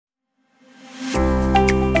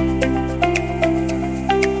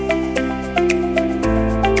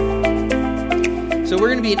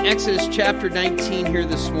going to be in Exodus chapter 19 here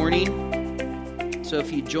this morning. So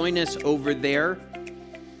if you join us over there.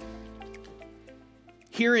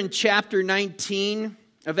 Here in chapter 19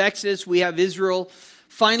 of Exodus, we have Israel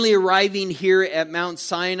finally arriving here at Mount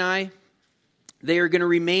Sinai. They are going to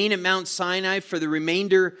remain at Mount Sinai for the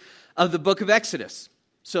remainder of the book of Exodus.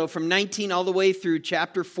 So from 19 all the way through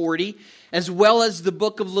chapter 40, as well as the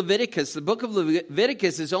book of Leviticus. The book of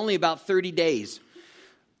Leviticus is only about 30 days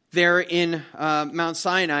there in Mount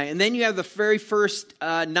Sinai. And then you have the very first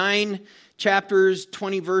 9 chapters,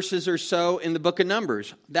 20 verses or so in the book of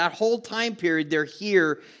Numbers. That whole time period, they're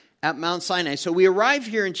here at Mount Sinai. So we arrive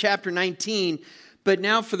here in chapter 19, but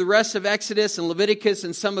now for the rest of Exodus and Leviticus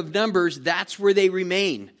and some of Numbers, that's where they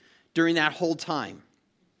remain during that whole time.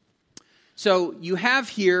 So you have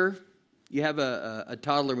here, you have a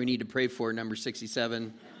toddler we need to pray for, number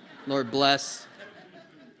 67. Lord bless.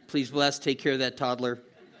 Please bless, take care of that toddler.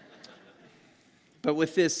 But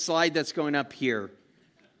with this slide that's going up here,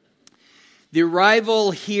 the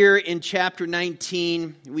arrival here in chapter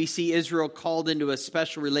 19, we see Israel called into a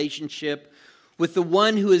special relationship with the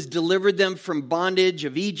one who has delivered them from bondage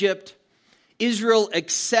of Egypt. Israel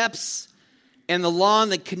accepts, and the law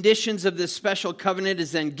and the conditions of this special covenant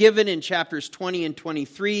is then given in chapters 20 and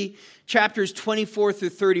 23. Chapters 24 through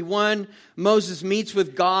 31, Moses meets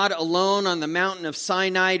with God alone on the mountain of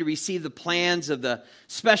Sinai to receive the plans of the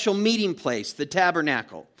special meeting place, the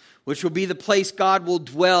tabernacle, which will be the place God will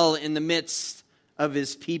dwell in the midst of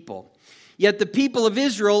his people. Yet the people of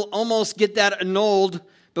Israel almost get that annulled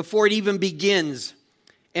before it even begins.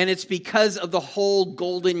 And it's because of the whole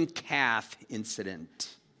golden calf incident.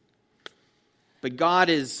 But God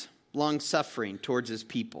is long-suffering towards his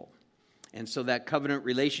people. And so that covenant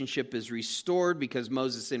relationship is restored because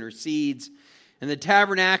Moses intercedes. And the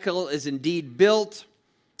tabernacle is indeed built.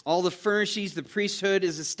 All the furnishings, the priesthood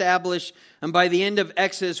is established. And by the end of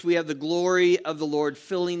Exodus, we have the glory of the Lord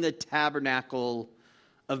filling the tabernacle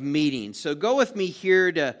of meeting. So go with me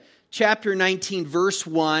here to chapter 19, verse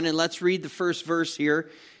 1. And let's read the first verse here.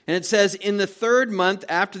 And it says, "In the 3rd month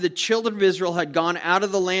after the children of Israel had gone out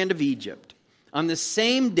of the land of Egypt, on the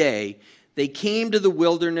same day, they came to the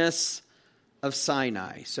wilderness of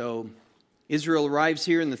Sinai." So Israel arrives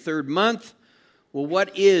here in the 3rd month. Well,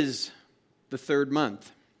 what is the 3rd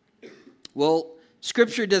month? Well,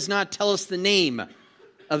 Scripture does not tell us the name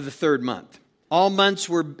of the 3rd month. All months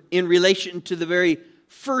were in relation to the very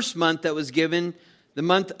first month that was given, the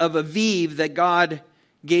month of Aviv that God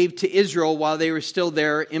gave to Israel while they were still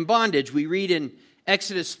there in bondage. We read in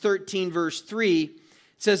Exodus 13, verse 3, it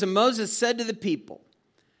says, "And Moses said to the people,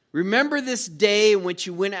 'Remember this day in which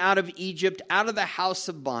you went out of Egypt, out of the house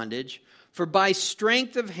of bondage, for by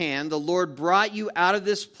strength of hand the Lord brought you out of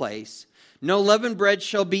this place. No leavened bread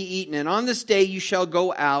shall be eaten, and on this day you shall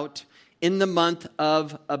go out in the month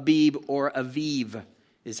of Abib,'" or Aviv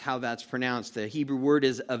is how that's pronounced. The Hebrew word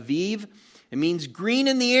is Aviv. It means green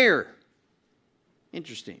in the ear.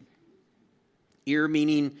 Interesting. Ear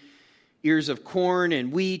meaning ears of corn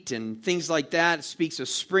and wheat and things like that. It speaks of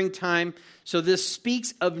springtime. So this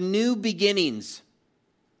speaks of new beginnings.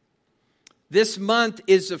 This month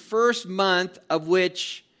is the first month of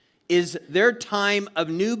which is their time of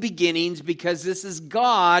new beginnings, because this is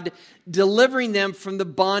God delivering them from the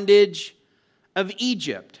bondage of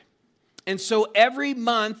Egypt. And so every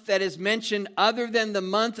month that is mentioned other than the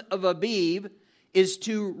month of Abib is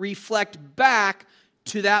to reflect back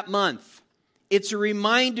to that month. It's a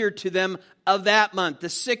reminder to them of that month. The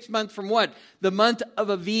 6th month from what? The month of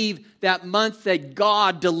Aviv, that month that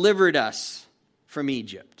God delivered us from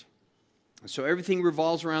Egypt. So everything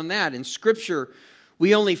revolves around that. In Scripture,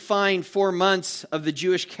 we only find 4 months of the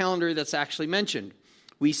Jewish calendar that's actually mentioned.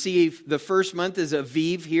 We see the first month is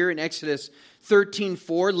Aviv here in Exodus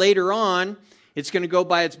 13:4. Later on, it's going to go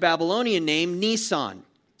by its Babylonian name, Nisan.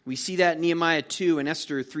 We see that in Nehemiah 2 and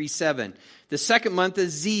Esther 3:7. The 2nd month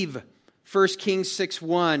is Ziv, 1 Kings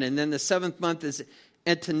 6:1, and then the 7th month is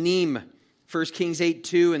Etanim, 1 Kings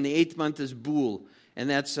 8:2, and the 8th month is Bul, and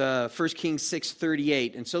that's 1 Kings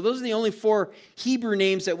 6:38. And so those are the only 4 Hebrew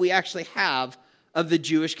names that we actually have of the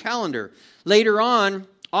Jewish calendar. Later on,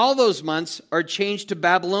 all those months are changed to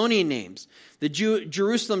Babylonian names. The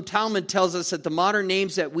Jerusalem Talmud tells us that the modern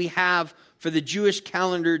names that we have for the Jewish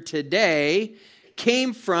calendar today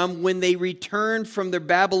came from when they returned from their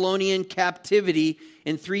Babylonian captivity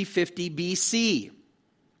in 350 BC.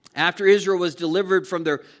 After Israel was delivered from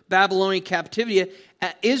their Babylonian captivity,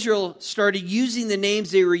 Israel started using the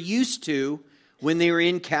names they were used to when they were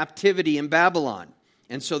in captivity in Babylon.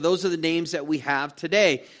 And so those are the names that we have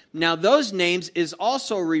today. Now those names is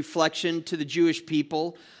also a reflection to the Jewish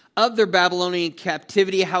people of their Babylonian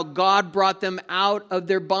captivity, how God brought them out of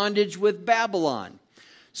their bondage with Babylon.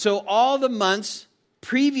 So all the months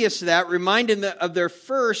previous to that reminded them of their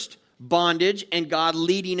first bondage and God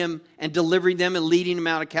leading them and delivering them and leading them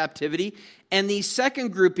out of captivity. And these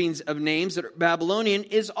second groupings of names that are Babylonian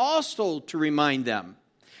is also to remind them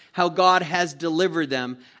how God has delivered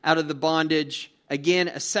them out of the bondage, again,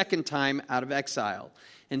 a second time out of exile.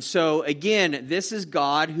 And so, again, this is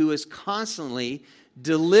God who is constantly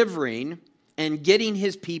delivering and getting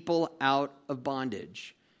his people out of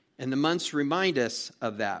bondage. And the months remind us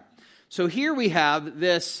of that. So here we have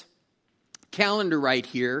this calendar right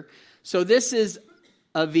here. So this is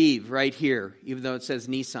Aviv right here, even though it says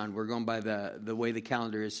Nisan. We're going by the way the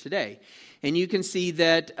calendar is today. And you can see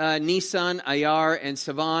that Nisan, Iyar, and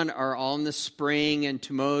Sivan are all in the spring, and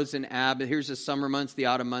Tammuz and Ab. Here's the summer months, the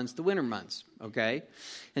autumn months, the winter months, okay?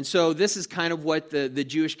 And so this is kind of what the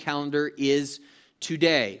Jewish calendar is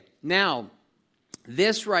today. Now,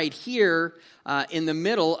 this right here in the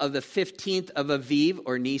middle of the 15th of Aviv,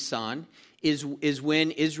 or Nisan, is when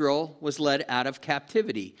Israel was led out of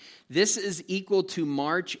captivity. This is equal to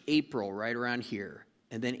March, April, right around here,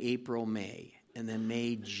 and then April, May, and then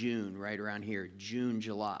May, June, right around here, June,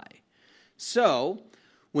 July. So,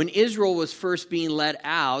 when Israel was first being led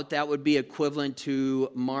out, that would be equivalent to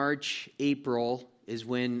March, April,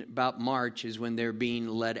 about March is when they're being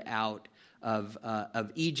led out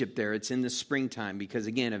of Egypt there. It's in the springtime because,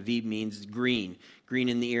 again, Aviv means green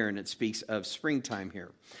in the air, and it speaks of springtime here.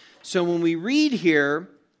 So when we read here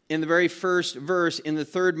in the very first verse, in the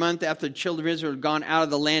third month after the children of Israel had gone out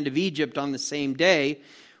of the land of Egypt on the same day,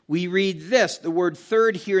 we read this. The word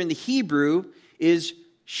third here in the Hebrew is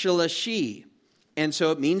shalashi, and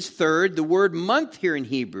so it means third. The word month here in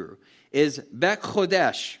Hebrew is bet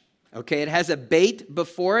chodesh. Okay, it has a beit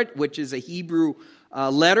before it, which is a Hebrew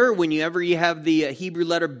letter. Whenever you have the Hebrew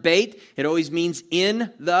letter beit, it always means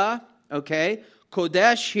in the, okay?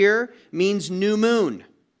 Kodesh here means new moon.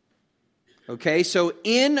 Okay, so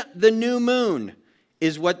in the new moon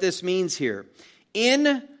is what this means here.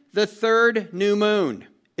 In the third new moon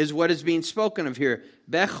is what is being spoken of here.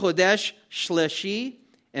 Bechodesh shleshi,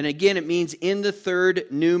 and again it means in the third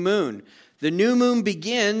new moon. The new moon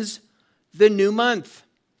begins the new month.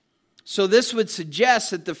 So this would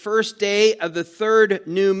suggest that the first day of the third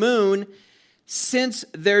new moon since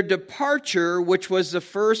their departure, which was the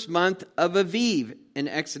first month of Aviv in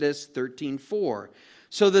Exodus 13:4.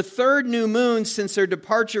 So the third new moon since their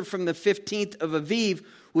departure from the 15th of Aviv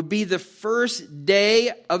would be the first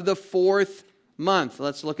day of the fourth month.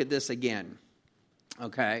 Let's look at this again.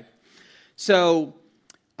 Okay. So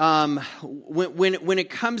when it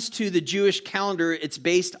comes to the Jewish calendar, it's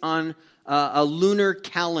based on a lunar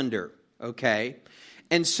calendar. Okay.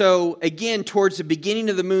 And so, again, towards the beginning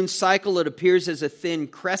of the moon cycle, it appears as a thin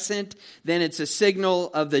crescent. Then it's a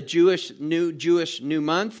signal of the Jewish new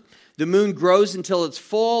month. The moon grows until it's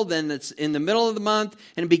full, then it's in the middle of the month,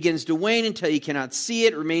 and it begins to wane until you cannot see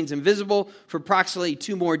it. It remains invisible for approximately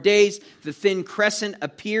 2 more days. The thin crescent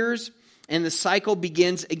appears, and the cycle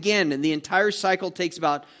begins again. And the entire cycle takes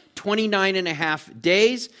about 29 and a half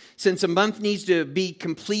days. Since a month needs to be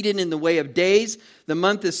completed in the way of days, the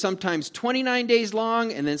month is sometimes 29 days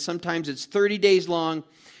long, and then sometimes it's 30 days long.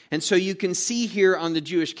 And so you can see here on the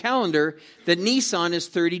Jewish calendar that Nisan is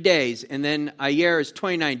 30 days, and then Iyar is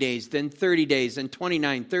 29 days, then 30 days, then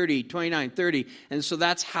 29, 30, 29, 30. And so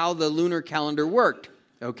that's how the lunar calendar worked,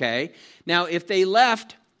 okay? Now, if they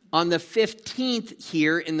left on the 15th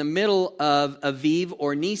here in the middle of Aviv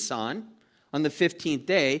or Nisan, on the 15th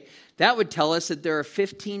day, that would tell us that there are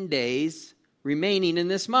 15 days remaining in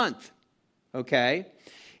this month, okay?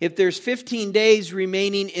 If there's 15 days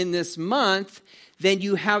remaining in this month, then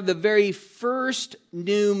you have the very first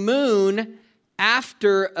new moon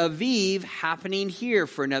after Aviv happening here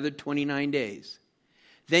for another 29 days.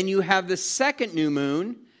 Then you have the second new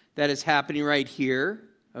moon that is happening right here,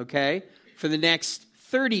 okay, for the next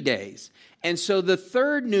 30 days. And so the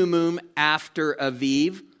third new moon after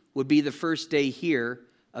Aviv would be the first day here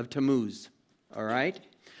of Tammuz, all right?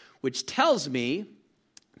 Which tells me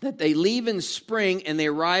that they leave in spring and they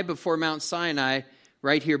arrive before Mount Sinai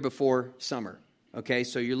right here before summer. Okay,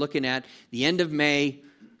 so you're looking at the end of May,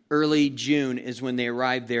 early June is when they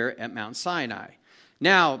arrive there at Mount Sinai.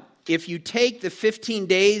 Now, if you take the 15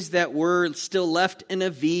 days that were still left in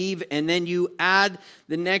Aviv, and then you add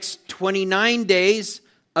the next 29 days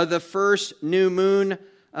of the first new moon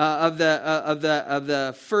of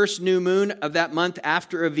the first new moon of that month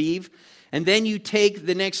after Aviv, and then you take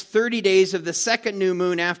the next 30 days of the second new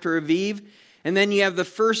moon after Aviv, and then you have the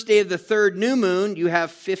first day of the third new moon. You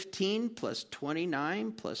have 15 plus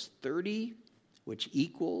 29 plus 30 which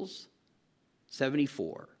equals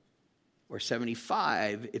 74, or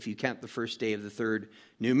 75 if you count the first day of the third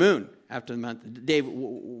new moon after the month. Dave,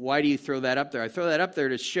 why do you throw that up there? I throw that up there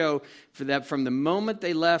to show for that from the moment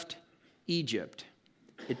they left Egypt,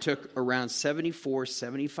 it took around 74,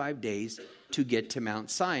 75 days to get to Mount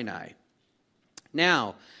Sinai.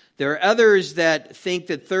 Now, there are others that think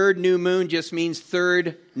that third new moon just means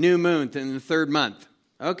third new moon in the third month.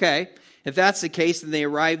 Okay, if that's the case, then they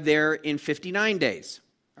arrived there in 59 days.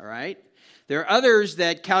 All right? There are others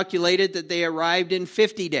that calculated that they arrived in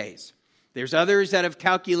 50 days. There's others that have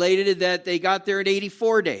calculated that they got there in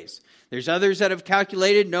 84 days. There's others that have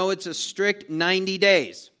calculated, no, it's a strict 90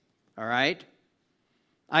 days. All right?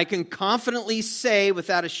 I can confidently say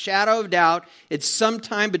without a shadow of doubt, it's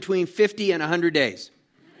sometime between 50 and 100 days.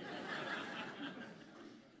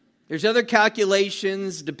 There's other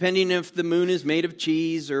calculations, depending if the moon is made of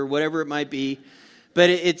cheese or whatever it might be. But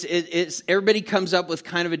it's everybody comes up with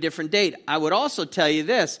kind of a different date. I would also tell you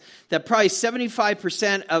this, that probably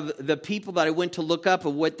 75% of the people that I went to look up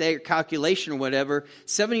of what their calculation or whatever,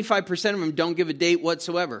 75% of them don't give a date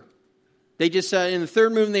whatsoever. They just, in the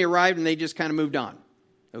third moon they arrived and they just kind of moved on.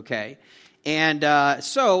 Okay? And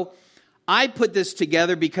so I put this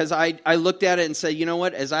together because I looked at it and said, you know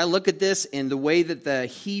what, as I look at this and the way that the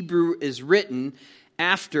Hebrew is written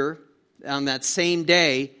after, on that same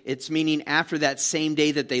day, it's meaning after that same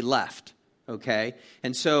day that they left, okay?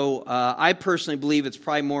 And so I personally believe it's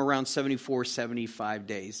probably more around 74, 75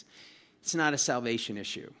 days. It's not a salvation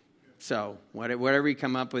issue. So whatever you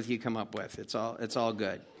come up with, you come up with. It's all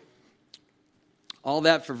good. All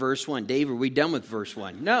that for verse 1. Dave, are we done with verse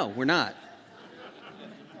 1? No, we're not.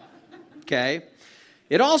 Okay?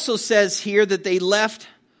 It also says here that they left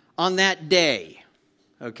on that day,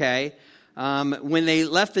 okay? When they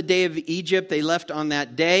left the day of Egypt, they left on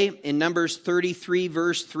that day. In Numbers 33,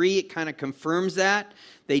 verse 3, it kind of confirms that.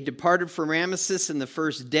 They departed from Ramesses in the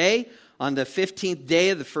first day, on the 15th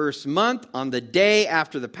day of the first month, on the day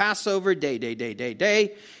after the Passover,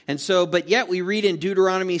 day. And so, but yet we read in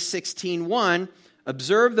Deuteronomy 16:1,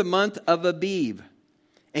 observe the month of Abib,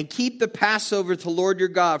 and keep the Passover to the Lord your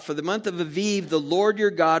God. For the month of Aviv, the Lord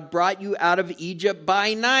your God brought you out of Egypt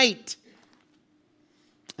by night.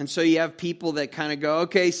 And so you have people that kind of go,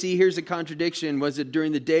 okay, see, here's a contradiction. Was it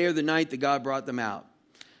during the day or the night that God brought them out?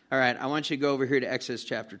 All right, I want you to go over here to Exodus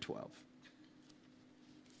chapter 12.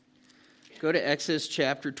 Go to Exodus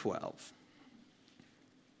chapter 12.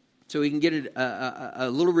 So we can get a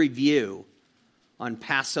little review on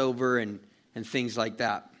Passover and things like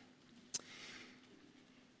that.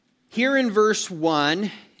 Here in verse 1,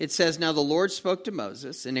 it says, now the Lord spoke to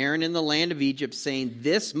Moses and Aaron in the land of Egypt, saying,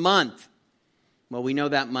 this month, well, we know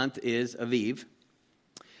that month is Aviv,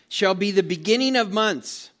 shall be the beginning of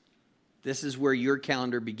months. This is where your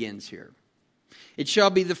calendar begins here. It shall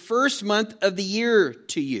be the first month of the year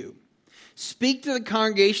to you. Speak to the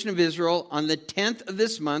congregation of Israel on the 10th of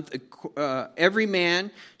this month. Every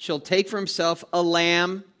man shall take for himself a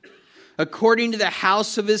lamb, according to the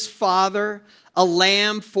house of his father, a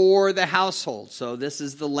lamb for the household. So this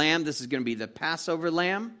is the lamb. This is going to be the Passover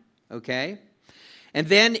lamb. Okay? And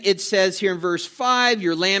then it says here in verse 5,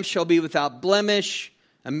 your lamb shall be without blemish,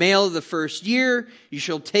 a male of the first year. You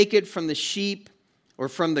shall take it from the sheep or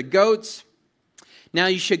from the goats. Now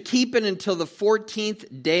you should keep it until the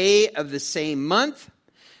 14th day of the same month.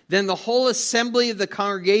 Then the whole assembly of the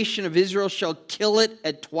congregation of Israel shall kill it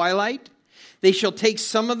at twilight. They shall take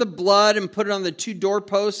some of the blood and put it on the 2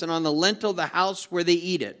 doorposts and on the lintel of the house where they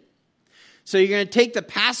eat it. So you're going to take the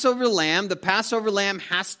Passover lamb. The Passover lamb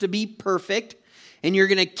has to be perfect. And you're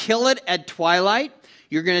going to kill it at twilight.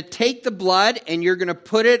 You're going to take the blood and you're going to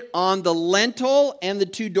put it on the lintel and the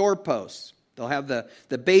 2 doorposts. They'll have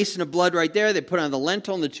the basin of blood right there. They put it on the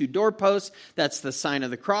lintel and the 2 doorposts. That's the sign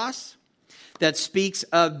of the cross. That speaks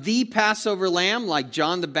of the Passover lamb, like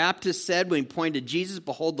John the Baptist said when he pointed to Jesus,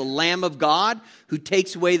 behold the Lamb of God who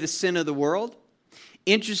takes away the sin of the world.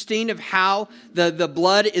 Interesting of how the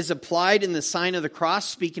blood is applied in the sign of the cross,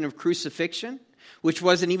 speaking of crucifixion, which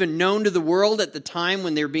wasn't even known to the world at the time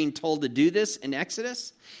when they were being told to do this in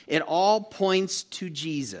Exodus. It all points to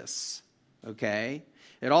Jesus, okay?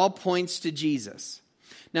 It all points to Jesus.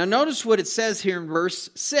 Now notice what it says here in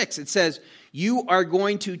verse 6. It says, you are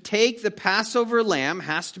going to take the Passover lamb,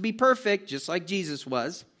 has to be perfect, just like Jesus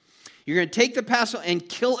was. You're going to take the Passover and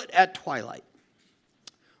kill it at twilight.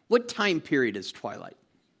 What time period is twilight?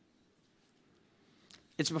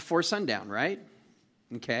 It's before sundown, right?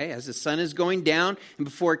 Okay, as the sun is going down, and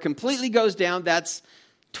before it completely goes down, that's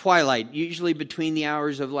twilight, usually between the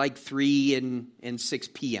hours of like 3 and 6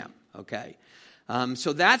 p.m., okay?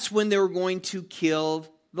 So that's when they were going to kill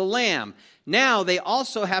the lamb. Now, they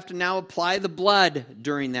also have to now apply the blood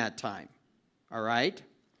during that time. All right?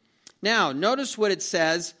 Now, notice what it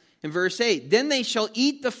says in verse 8. Then they shall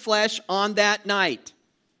eat the flesh on that night.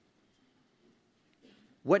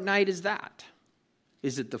 What night is that?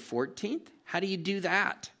 Is it the 14th? How do you do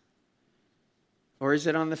that? Or is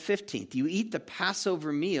it on the 15th? You eat the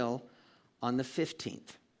Passover meal on the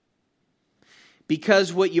 15th.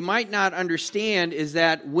 Because what you might not understand is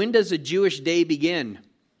that when does a Jewish day begin?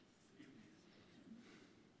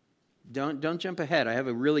 Don't jump ahead. I have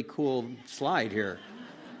a really cool slide here.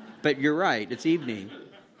 But you're right, it's evening.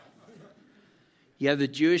 You have the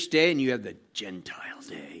Jewish day and you have the Gentile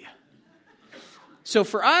day. So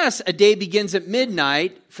for us, a day begins at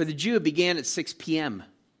midnight. For the Jew, it began at 6 p.m.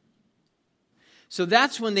 So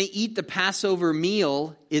that's when they eat the Passover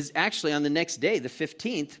meal, is actually on the next day, the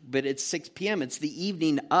 15th, but it's 6 p.m. It's the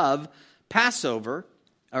evening of Passover,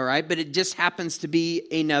 all right? But it just happens to be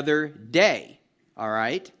another day, all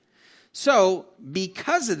right? So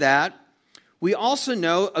because of that, we also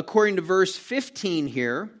know, according to verse 15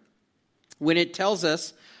 here, when it tells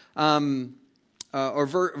us,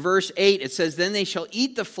 verse 8, it says, then they shall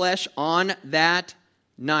eat the flesh on that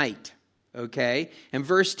night. Okay? And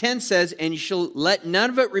verse 10 says, and you shall let none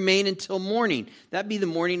of it remain until morning. That'd be the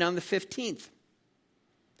morning on the 15th.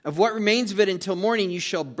 Of what remains of it until morning, you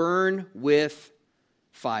shall burn with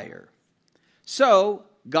fire. So,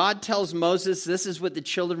 God tells Moses, this is what the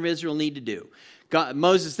children of Israel need to do.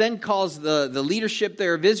 Moses then calls the leadership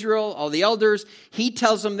there of Israel, all the elders. He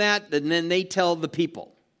tells them that, and then they tell the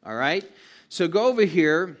people. All right? So go over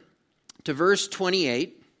here to verse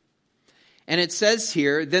 28. And it says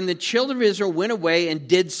here, then the children of Israel went away and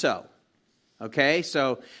did so. Okay,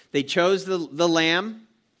 so they chose the lamb,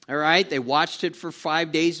 all right? They watched it for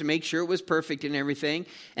 5 days to make sure it was perfect and everything.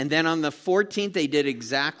 And then on the 14th, they did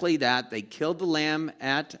exactly that. They killed the lamb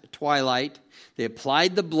at twilight. They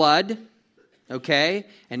applied the blood, okay?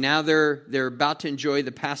 And now they're about to enjoy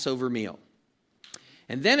the Passover meal.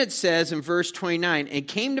 And then it says in verse 29, it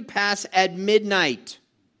came to pass at midnight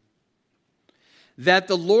that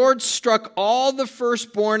the Lord struck all the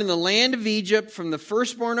firstborn in the land of Egypt, from the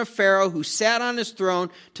firstborn of Pharaoh who sat on his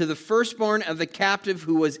throne to the firstborn of the captive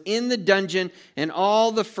who was in the dungeon, and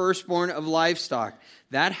all the firstborn of livestock.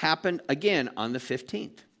 That happened again on the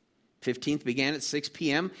 15th. 15th began at 6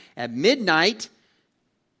 p.m. At midnight,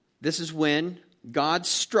 this is when God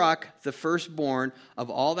struck the firstborn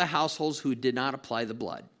of all the households who did not apply the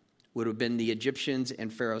blood. Would have been the Egyptians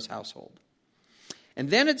and Pharaoh's household.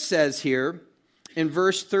 And then it says here, in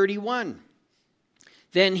verse 31,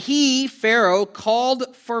 then he, Pharaoh,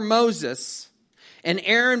 called for Moses and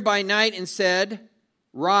Aaron by night and said,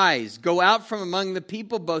 rise, go out from among the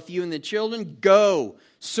people, both you and the children. Go,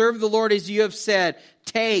 serve the Lord as you have said.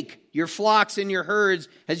 Take your flocks and your herds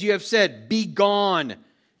as you have said. Be gone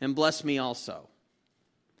and bless me also.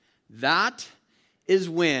 That is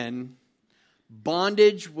when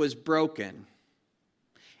bondage was broken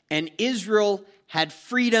and Israel had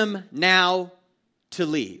freedom now to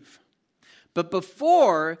leave. But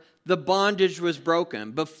before the bondage was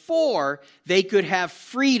broken, before they could have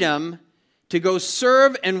freedom to go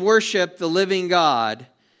serve and worship the living God,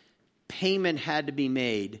 payment had to be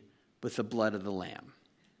made with the blood of the Lamb.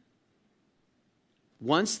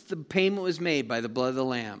 Once the payment was made by the blood of the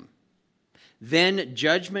Lamb, then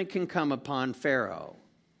judgment can come upon Pharaoh,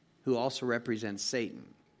 who also represents Satan.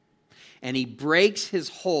 And he breaks his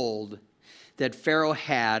hold that Pharaoh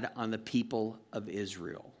had on the people of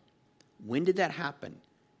Israel. When did that happen?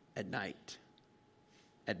 At night.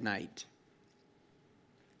 At night.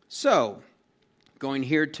 So, going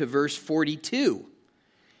here to verse 42.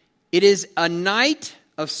 It is a night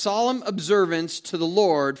of solemn observance to the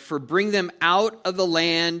Lord, for bring them out of the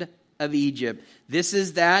land of Egypt. This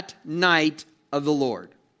is that night of the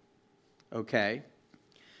Lord. Okay?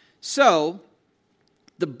 So,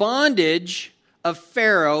 the bondage of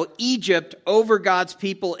Pharaoh, Egypt, over God's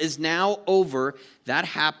people is now over. That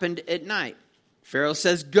happened at night. Pharaoh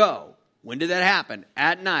says, go. When did that happen?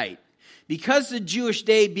 At night. Because the Jewish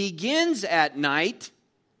day begins at night,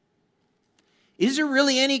 is there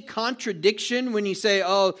really any contradiction when you say,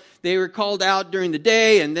 oh, they were called out during the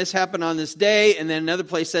day and this happened on this day, and then another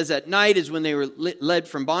place says at night is when they were led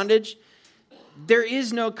from bondage? There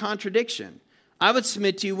is no contradiction. I would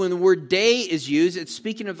submit to you when the word day is used, it's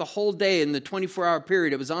speaking of the whole day in the 24-hour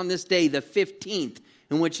period. It was on this day, the 15th,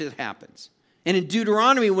 in which it happens. And in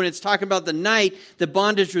Deuteronomy, when it's talking about the night the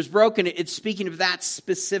bondage was broken, it's speaking of that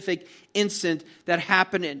specific instant that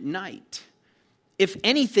happened at night. If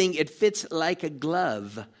anything, it fits like a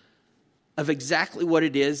glove of exactly what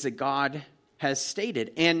it is that God has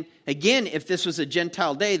stated. And again, if this was a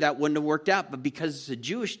Gentile day, that wouldn't have worked out. But because it's a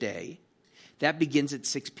Jewish day, that begins at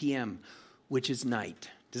 6 p.m., which is night.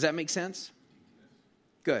 Does that make sense?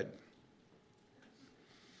 Good.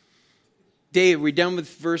 Dave, are we done with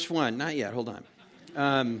verse 1? Not yet. Hold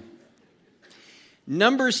on.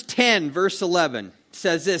 Numbers 10, verse 11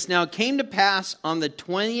 says this. Now it came to pass on the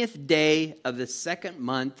 20th day of the second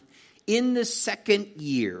month in the second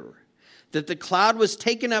year that the cloud was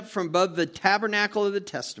taken up from above the tabernacle of the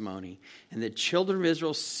testimony, and the children of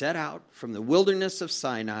Israel set out from the wilderness of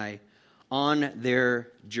Sinai on their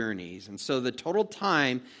journeys. And so the total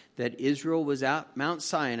time that Israel was at Mount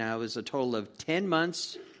Sinai was a total of 10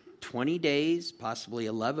 months, 20 days, possibly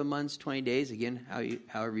 11 months, 20 days. Again,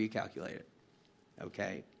 however you calculate it.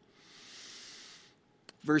 Okay.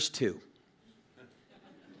 Verse 2.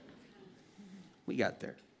 We got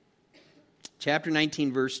there. Chapter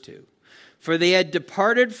 19, verse 2. For they had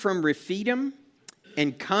departed from Rephidim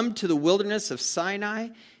and come to the wilderness of Sinai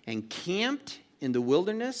and camped in the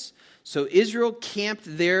wilderness. So Israel camped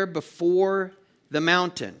there before the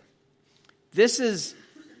mountain. This is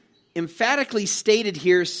emphatically stated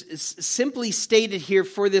here, simply stated here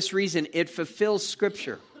for this reason. It fulfills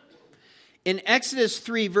Scripture. In Exodus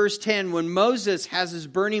 3, verse 10, when Moses has his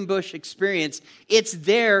burning bush experience, it's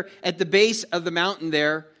there at the base of the mountain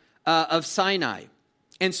there of Sinai.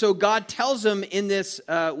 And so God tells him in this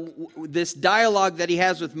dialogue that he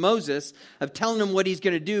has with Moses of telling him what he's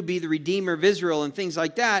going to do, be the Redeemer of Israel and things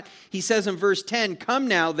like that. He says in verse 10, "Come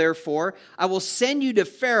now, therefore, I will send you to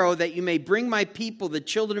Pharaoh that you may bring my people, the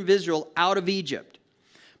children of Israel, out of Egypt."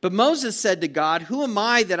 But Moses said to God, "Who am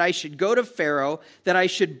I that I should go to Pharaoh, that I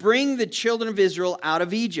should bring the children of Israel out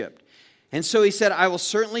of Egypt?" And so he said, "I will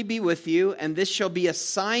certainly be with you, and this shall be a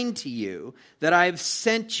sign to you that I have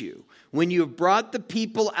sent you. When you have brought the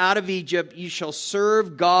people out of Egypt, you shall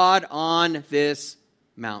serve God on this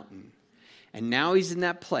mountain." And now he's in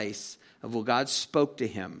that place of what God spoke to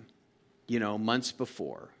him, months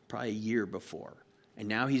before, probably a year before. And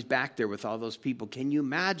now he's back there with all those people. Can you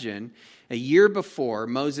imagine a year before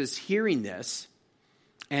Moses hearing this,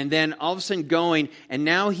 and then all of a sudden going, and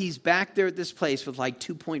now he's back there at this place with like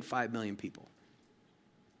 2.5 million people.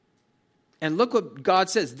 And look what God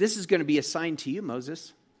says. This is going to be a sign to you,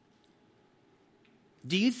 Moses.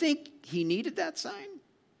 Do you think he needed that sign?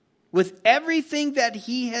 With everything that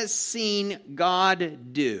he has seen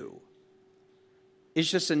God do, it's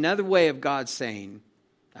just another way of God saying,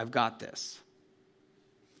 I've got this.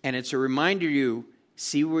 And it's a reminder to you,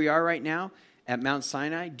 see where we are right now at Mount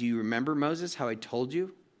Sinai? Do you remember, Moses, how I told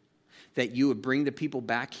you that you would bring the people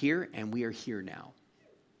back here, and we are here now?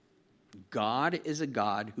 God is a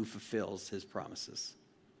God who fulfills his promises.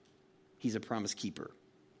 He's a promise keeper.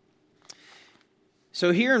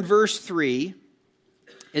 So here in verse 3,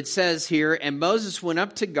 it says here, "And Moses went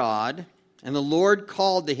up to God, and the Lord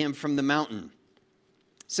called to him from the mountain,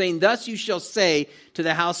 saying, Thus you shall say to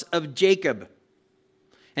the house of Jacob,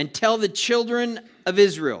 and tell the children of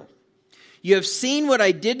Israel, you have seen what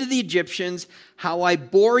I did to the Egyptians, how I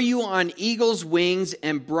bore you on eagle's wings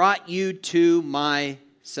and brought you to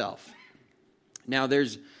myself." Now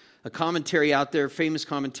there's a commentary out there, famous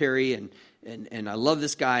commentary, and I love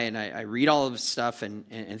this guy, and I read all of his stuff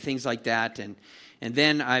and things like that. And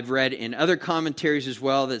then I've read in other commentaries as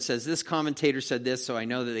well that says this commentator said this, so I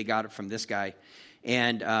know that they got it from this guy.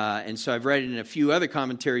 And so I've read it in a few other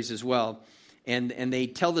commentaries as well. And they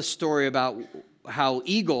tell the story about how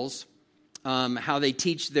eagles, how they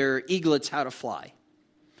teach their eaglets how to fly.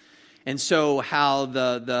 And so how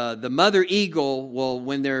the mother eagle will,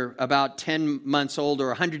 when they're about 10 months old, or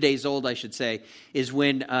 100 days old, I should say, is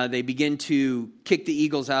when they begin to kick the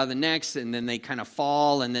eagles out of the nest, and then they kind of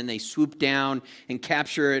fall, and then they swoop down and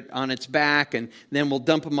capture it on its back, and then we'll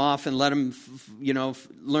dump them off and let them,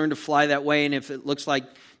 learn to fly that way. And if it looks like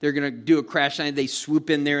they're going to do a crash landing, they swoop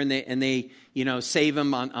in there and they save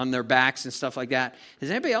them on their backs and stuff like that. Has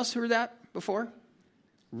anybody else heard that before?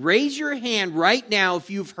 Raise your hand right now if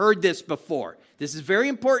you've heard this before. This is very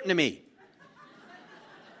important to me.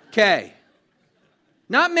 Okay.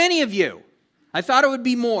 Not many of you. I thought it would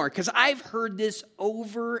be more, because I've heard this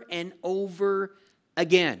over and over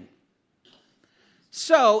again.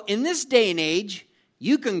 So, in this day and age,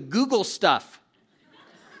 you can Google stuff.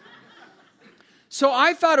 So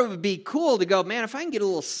I thought it would be cool to go, man, if I can get a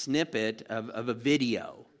little snippet of a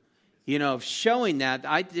video, of showing that,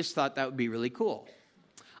 I just thought that would be really cool.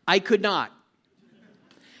 I could not.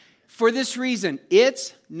 For this reason,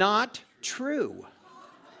 it's not true.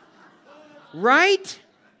 Right?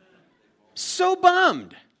 So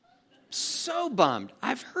bummed. So bummed.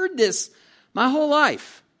 I've heard this my whole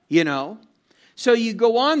life, So you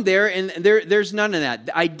go on there, and there's none of that.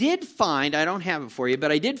 I did find, I don't have it for you,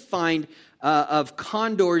 but I did find of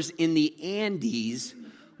condors in the Andes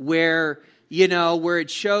where it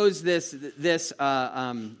shows this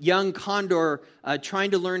young condor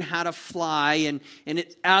trying to learn how to fly, and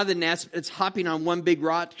it's out of the nest. It's hopping on one big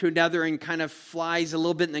rock to another and kind of flies a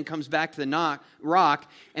little bit and then comes back to the rock.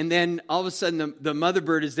 And then all of a sudden the mother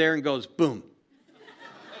bird is there and goes, boom.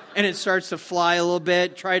 And it starts to fly a little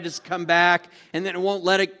bit, try to come back, and then it won't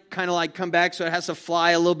let it kind of like come back, so it has to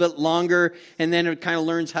fly a little bit longer, and then it kind of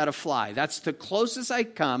learns how to fly. That's the closest I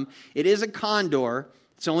come. It is a condor.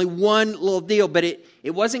 It's only one little deal, but it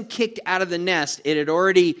wasn't kicked out of the nest. It had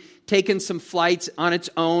already taken some flights on its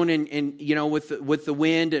own, and with the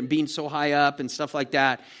wind and being so high up and stuff like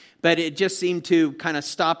that. But it just seemed to kind of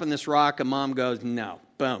stop on this rock, and Mom goes, no,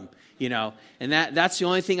 boom, and that's the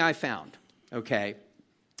only thing I found. Okay.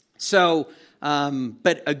 So,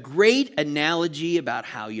 but a great analogy about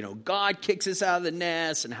how, God kicks us out of the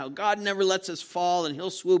nest and how God never lets us fall and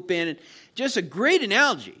he'll swoop in. And just a great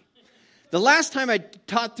analogy. The last time I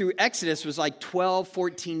taught through Exodus was like 12,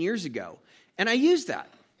 14 years ago. And I used that.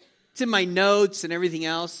 It's in my notes and everything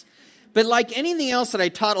else. But like anything else that I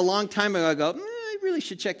taught a long time ago, I go, I really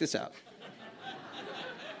should check this out.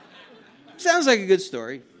 Sounds like a good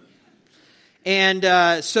story. And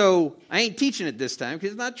so I ain't teaching it this time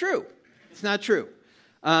because it's not true. It's not true.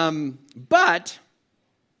 But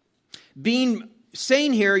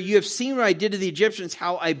saying here, you have seen what I did to the Egyptians,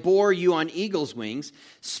 how I bore you on eagle's wings,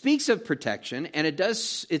 speaks of protection, and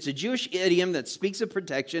it's a Jewish idiom that speaks of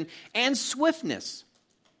protection and swiftness.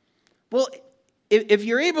 Well, if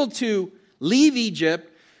you're able to leave Egypt,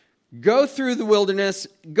 go through the wilderness,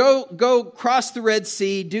 go cross the Red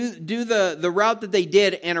Sea, do the route that they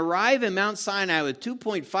did, and arrive in Mount Sinai with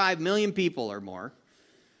 2.5 million people or more,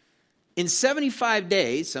 in 75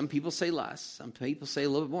 days, some people say less, some people say a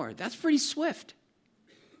little bit more. That's pretty swift.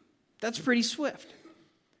 That's pretty swift.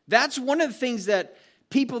 That's one of the things that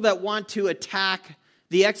people that want to attack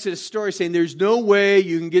the Exodus story, saying there's no way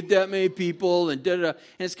you can get that many people, and da-da-da. And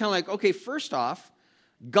it's kind of like, okay, first off,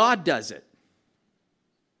 God does it.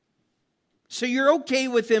 So you're okay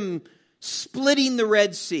with him splitting the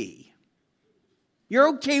Red Sea. You're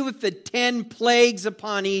okay with the 10 plagues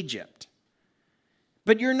upon Egypt.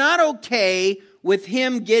 But you're not okay with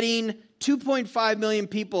him getting 2.5 million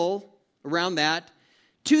people, around that,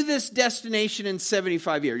 to this destination in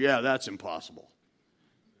 75 years. Yeah, that's impossible.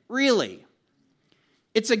 Really?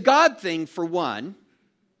 It's a God thing, for one.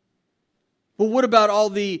 But what about all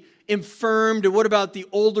the infirmed, and what about the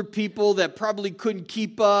older people that probably couldn't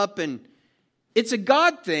keep up? And it's a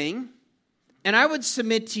God thing, and I would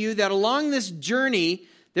submit to you that along this journey,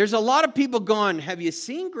 there's a lot of people going, have you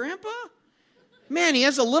seen Grandpa? Man, he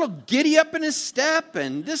has a little giddy up in his step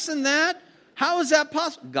and this and that. How is that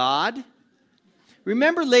possible? God.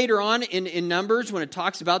 Remember later on in Numbers when it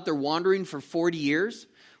talks about their wandering for 40 years?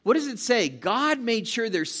 What does it say? God made sure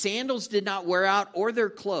their sandals did not wear out or their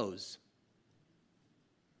clothes.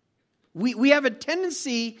 We have a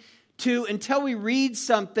tendency to, until we read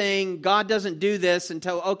something, God doesn't do this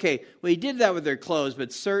until, okay, well, he did that with their clothes,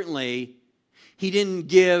 but certainly he didn't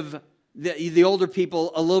give the older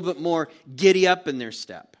people a little bit more giddy up in their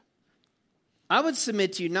step. I would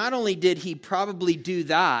submit to you, not only did he probably do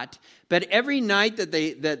that, but every night that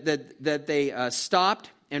they stopped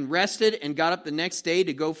and rested and got up the next day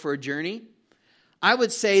to go for a journey, I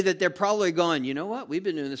would say that they're probably going, you know what, we've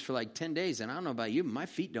been doing this for like 10 days, and I don't know about you, but my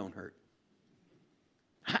feet don't hurt.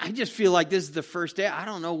 I just feel like this is the first day. I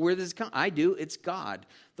don't know where this comes. I do. It's God.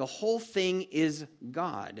 The whole thing is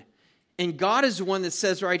God. And God is the one that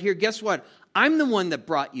says right here, guess what? I'm the one that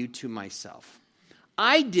brought you to myself.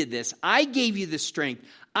 I did this. I gave you the strength.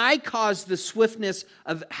 I caused the swiftness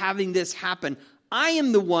of having this happen. I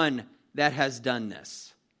am the one that has done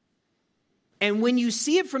this. And when you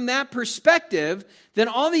see it from that perspective, then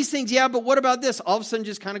all these things, yeah, but what about this? All of a sudden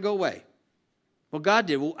just kind of go away. Well, God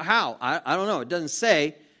did. Well, how? I don't know. It doesn't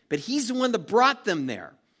say. But he's the one that brought them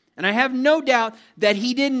there. And I have no doubt that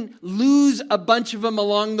he didn't lose a bunch of them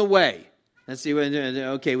along the way. Let's see.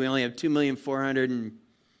 Okay, we only have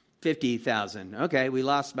 2,450,000. Okay, we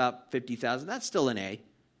lost about 50,000. That's still an A.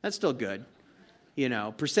 That's still good.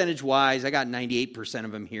 Percentage-wise, I got 98%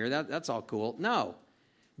 of them here. That's all cool. No.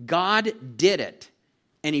 God did it.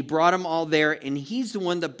 And he brought them all there. And he's the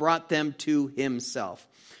one that brought them to himself.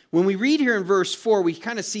 When we read here in verse 4, we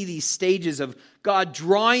kind of see these stages of God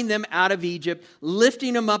drawing them out of Egypt,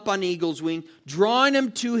 lifting them up on eagle's wing, drawing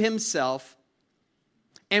them to himself.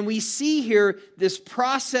 And we see here this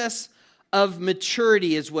process of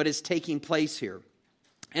maturity is what is taking place here.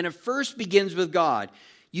 And it first begins with God.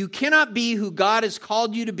 You cannot be who God has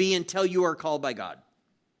called you to be until you are called by God.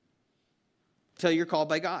 Until you're called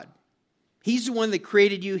by God. He's the one that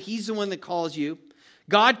created you. He's the one that calls you.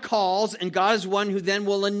 God calls, and God is one who then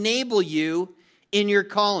will enable you in your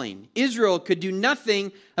calling. Israel could do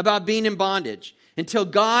nothing about being in bondage until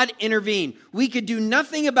God intervened. We could do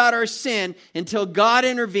nothing about our sin until God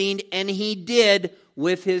intervened, and He did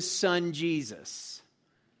with His Son Jesus.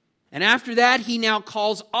 And after that, He now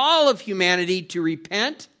calls all of humanity to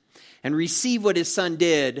repent and receive what His Son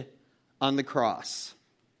did on the cross.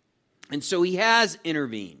 And so He has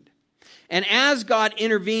intervened. And as God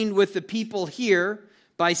intervened with the people here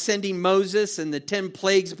by sending Moses and the 10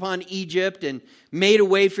 plagues upon Egypt and made a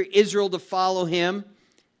way for Israel to follow Him,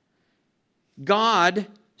 God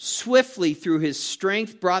swiftly, through His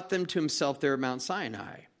strength, brought them to Himself there at Mount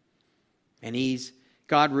Sinai. And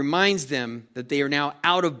God reminds them that they are now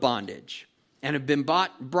out of bondage and have been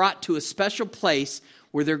brought to a special place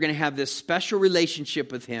where they're going to have this special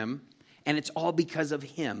relationship with Him, and it's all because of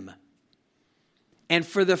Him. And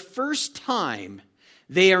for the first time,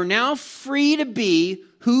 they are now free to be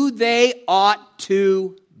who they ought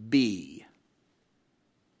to be.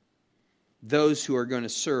 Those who are going to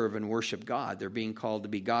serve and worship God. They're being called to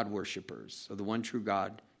be God worshipers of the one true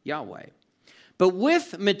God, Yahweh. But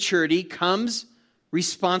with maturity comes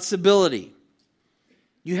responsibility.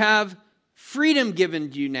 You have freedom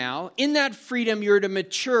given to you now. In that freedom, you're to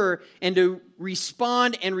mature and to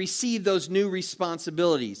respond and receive those new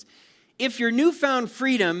responsibilities. If your newfound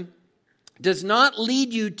freedom does not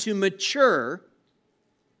lead you to mature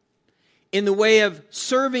in the way of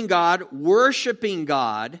serving God, worshiping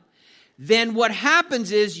God, then what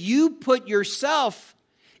happens is you put yourself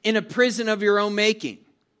in a prison of your own making.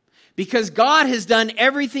 Because God has done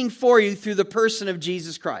everything for you through the person of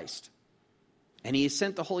Jesus Christ. And He has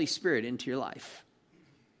sent the Holy Spirit into your life.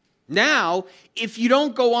 Now, if you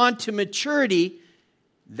don't go on to maturity,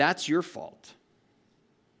 that's your fault.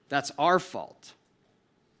 That's our fault.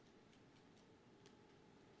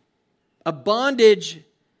 A bondage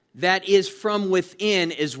that is from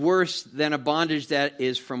within is worse than a bondage that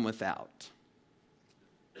is from without.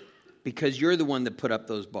 Because you're the one that put up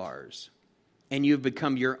those bars. And you've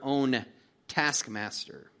become your own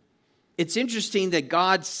taskmaster. It's interesting that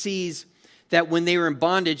God sees that when they were in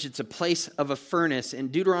bondage, it's a place of a furnace.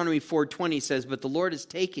 And Deuteronomy 4:20 says, "But the Lord has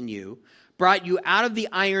taken you, brought you out of the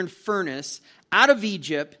iron furnace, out of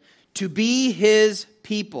Egypt, to be His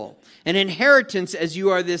people, an inheritance as you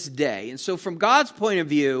are this day." And so from God's point of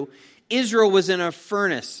view, Israel was in a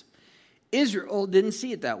furnace. Israel didn't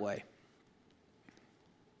see it that way.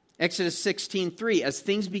 Exodus 16:3, as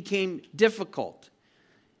things became difficult,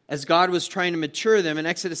 as God was trying to mature them, in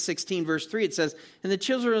Exodus 16, verse 3, it says, "And the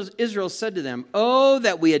children of Israel said to them, 'Oh,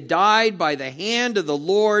 that we had died by the hand of the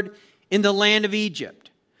Lord in the land of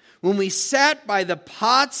Egypt, when we sat by the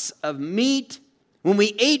pots of meat, when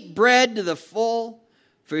we ate bread to the full,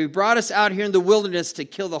 for He brought us out here in the wilderness to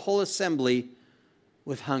kill the whole assembly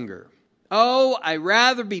with hunger. Oh, I'd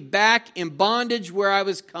rather be back in bondage where I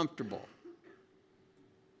was comfortable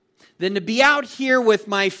than to be out here with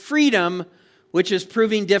my freedom, which is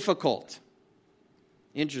proving difficult.'"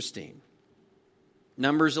 Interesting.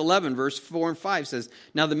 Numbers 11, verse 4 and 5 says,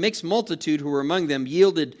 "Now the mixed multitude who were among them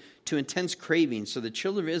yielded to intense craving. So the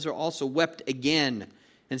children of Israel also wept again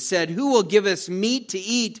and said, 'Who will give us meat to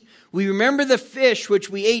eat? We remember the fish which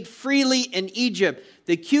we ate freely in Egypt,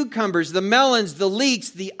 the cucumbers, the melons, the leeks,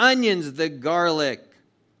 the onions, the garlic.'"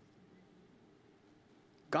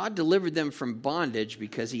 God delivered them from bondage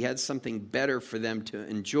because He had something better for them to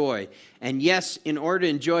enjoy. And yes, in order to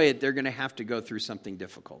enjoy it, they're going to have to go through something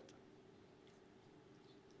difficult.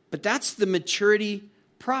 But that's the maturity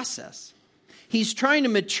process. He's trying to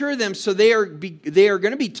mature them so they are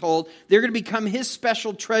going to be told they're going to become His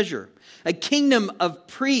special treasure, a kingdom of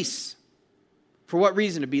priests. For what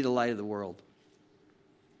reason? To be the light of the world.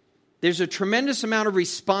 There's a tremendous amount of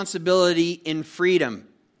responsibility in freedom.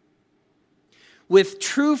 With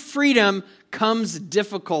true freedom comes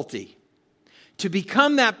difficulty. To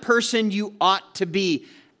become that person you ought to be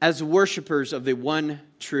as worshipers of the one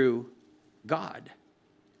true God.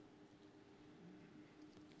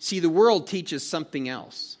 See, the world teaches something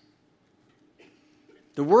else.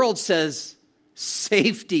 The world says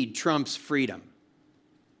safety trumps freedom.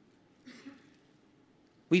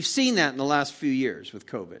 We've seen that in the last few years with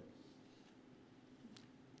COVID.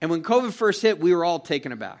 And when COVID first hit, we were all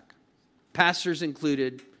taken aback. Pastors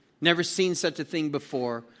included, never seen such a thing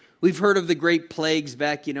before. We've heard of the great plagues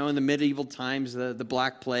back, in the medieval times, the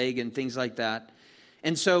Black Plague and things like that.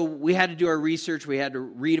 And so we had to do our research. We had to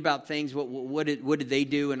read about things. What did they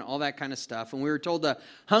do and all that kind of stuff. And we were told to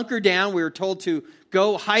hunker down. We were told to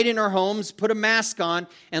go hide in our homes, put a mask on,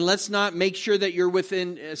 and let's not make sure that you're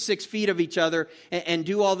within 6 feet of each other and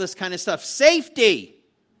do all this kind of stuff. Safety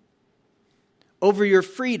over your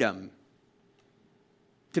freedom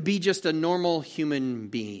to be just a normal human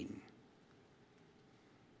being.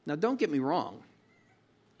 Now, don't get me wrong.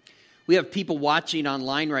 We have people watching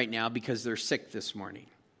online right now because they're sick this morning.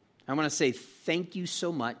 I want to say thank you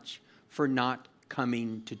so much for not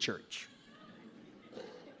coming to church.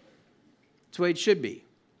 That's the way it should be.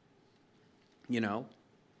 You know,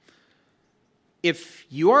 if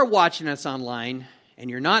you are watching us online and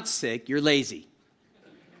you're not sick, you're lazy.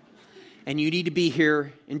 And you need to be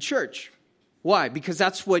here in church. Why? Because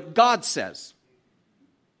that's what God says.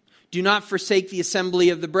 Do not forsake the assembly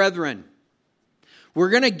of the brethren. We're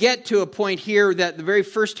going to get to a point here that the very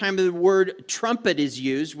first time the word trumpet is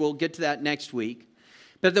used, we'll get to that next week.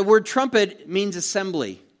 But the word trumpet means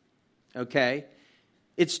assembly, okay?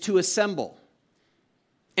 It's to assemble.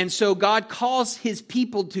 And so God calls his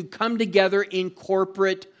people to come together in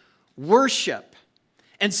corporate worship.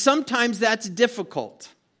 And sometimes that's difficult.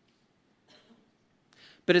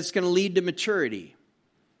 But it's going to lead to maturity.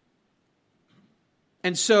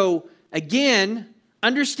 And so, again,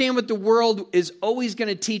 understand what the world is always going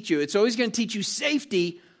to teach you. It's always going to teach you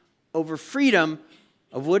safety over freedom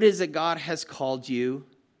of what it is that God has called you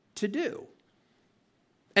to do.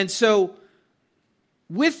 And so,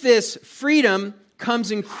 with this freedom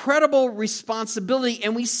comes incredible responsibility,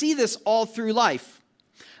 and we see this all through life.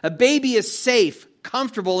 A baby is safe,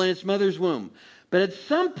 comfortable in its mother's womb. But at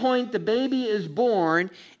some point, the baby is born,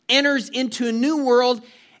 enters into a new world,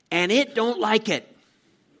 and it don't like it.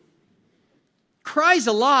 Cries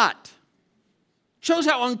a lot. Shows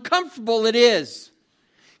how uncomfortable it is.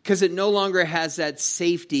 Because it no longer has that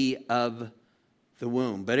safety of the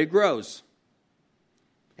womb. But it grows.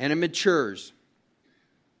 And it matures.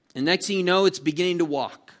 And next thing you know, it's beginning to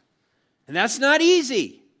walk. And that's not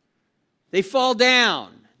easy. They fall down.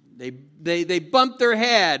 They bump their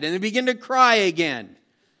head. And they begin to cry again.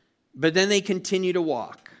 But then they continue to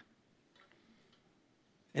walk.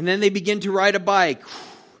 And then they begin to ride a bike.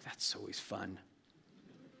 Whew, that's always fun.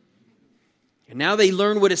 And now they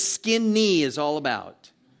learn what a skinned knee is all about.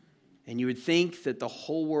 And you would think that the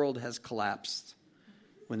whole world has collapsed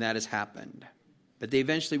when that has happened. But they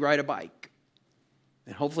eventually ride a bike.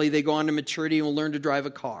 And hopefully they go on to maturity and will learn to drive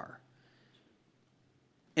a car.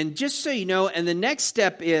 And just so you know, and the next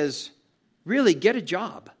step is really get a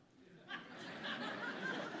job.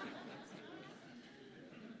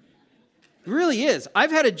 It really is.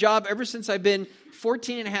 I've had a job ever since I've been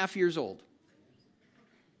 14 and a half years old.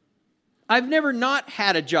 I've never not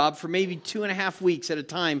had a job for maybe 2.5 weeks at a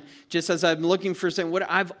time, just as I'm looking for something.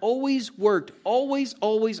 I've always worked, always.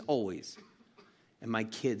 And my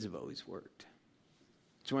kids have always worked.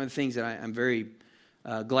 It's one of the things that I'm very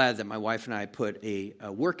glad that my wife and I put a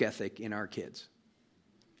work ethic in our kids.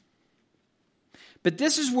 But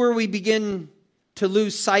this is where we begin to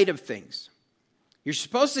lose sight of things. You're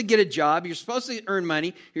supposed to get a job. You're supposed to earn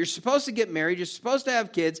money. You're supposed to get married. You're supposed to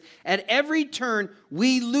have kids. At every turn,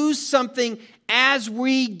 we lose something as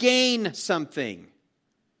we gain something.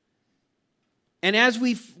 And as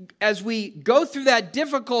we go through that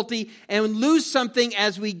difficulty and lose something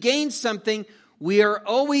as we gain something, we are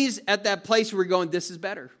always at that place where we're going, this is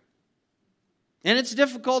better. And it's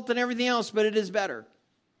difficult than everything else, but it is better.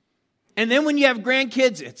 And then when you have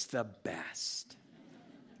grandkids, it's the best.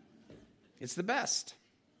 It's the best.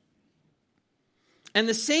 And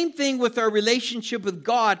the same thing with our relationship with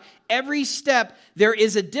God. Every step, there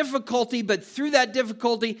is a difficulty, but through that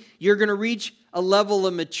difficulty, you're going to reach a level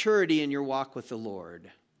of maturity in your walk with the Lord.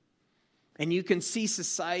 And you can see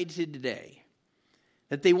society today,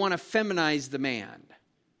 that they want to feminize the man.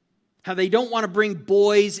 How they don't want to bring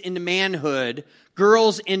boys into manhood,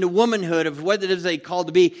 girls into womanhood of what it is they call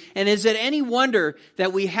to be. And is it any wonder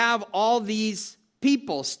that we have all these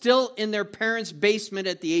people still in their parents' basement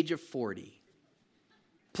at the age of 40?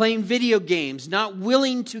 Playing video games, not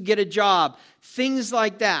willing to get a job, things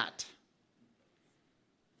like that.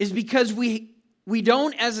 Is because we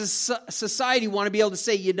don't as a society want to be able to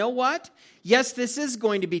say, you know what? Yes, this is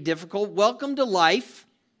going to be difficult. Welcome to life.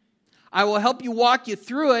 I will help you walk you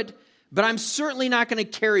through it, but I'm certainly not going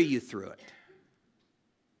to carry you through it.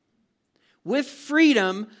 With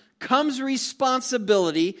freedom comes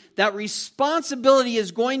responsibility. That responsibility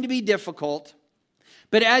is going to be difficult.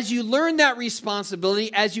 But as you learn that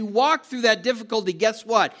responsibility, as you walk through that difficulty, guess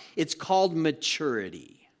what? It's called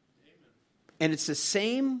maturity. And it's the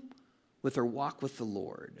same with our walk with the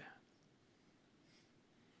Lord.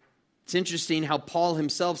 It's interesting how Paul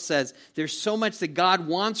himself says there's so much that God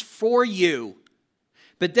wants for you.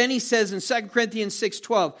 But then he says in 2 Corinthians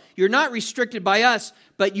 6:12, you're not restricted by us,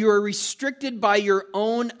 but you are restricted by your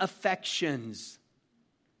own affections.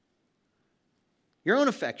 Your own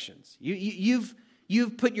affections.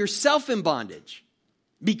 You've put yourself in bondage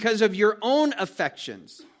because of your own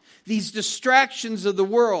affections. These distractions of the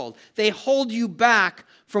world, they hold you back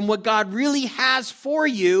from what God really has for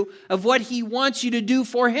you, of what he wants you to do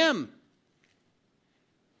for him.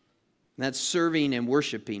 And that's serving and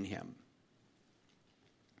worshiping him.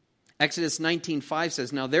 Exodus 19:5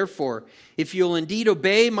 says, now therefore, if you'll indeed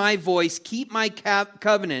obey my voice, keep my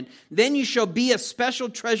covenant, then you shall be a special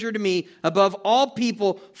treasure to me above all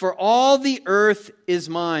people, for all the earth is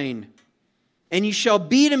mine. And you shall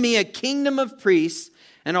be to me a kingdom of priests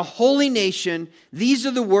and a holy nation. These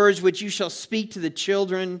are the words which you shall speak to the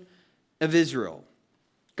children of Israel.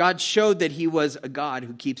 God showed that he was a God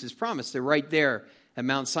who keeps his promise. They're right there at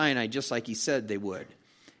Mount Sinai, just like he said they would.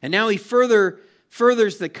 And now he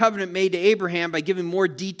furthers the covenant made to Abraham by giving more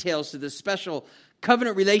details to this special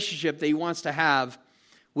covenant relationship that he wants to have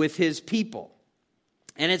with his people.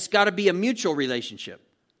 And it's got to be a mutual relationship.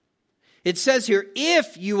 It says here,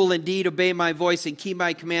 if you will indeed obey my voice and keep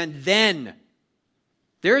my command, then.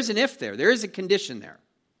 There is an if there. There is a condition there.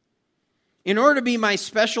 In order to be my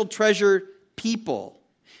special treasure people,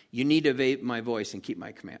 you need to obey my voice and keep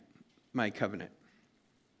my command, my covenant.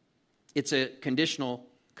 It's a conditional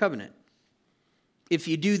covenant. If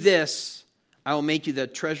you do this, I will make you the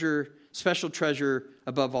treasure, special treasure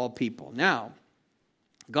above all people. Now,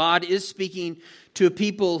 God is speaking to a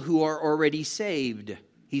people who are already saved.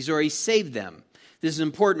 He's already saved them. This is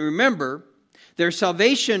important. Remember, their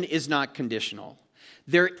salvation is not conditional.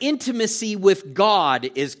 Their intimacy with God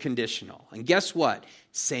is conditional. And guess what?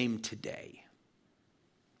 Same today.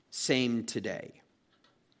 Same today.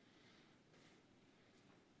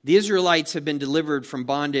 The Israelites have been delivered from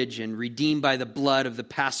bondage and redeemed by the blood of the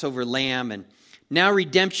Passover lamb. And now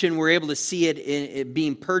redemption, we're able to see it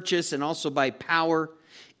being purchased and also by power.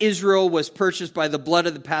 Israel was purchased by the blood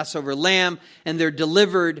of the Passover lamb, and they're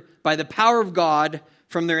delivered by the power of God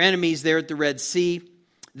from their enemies there at the Red Sea.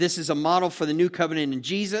 This is a model for the new covenant in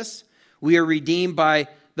Jesus. We are redeemed by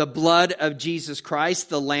the blood of Jesus Christ,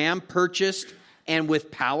 the lamb, purchased and with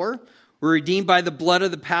power. We're redeemed by the blood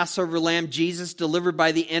of the Passover lamb, Jesus, delivered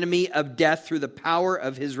by the enemy of death through the power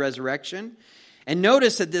of his resurrection. And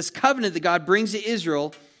notice that this covenant that God brings to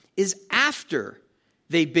Israel is after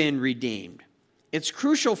they've been redeemed. It's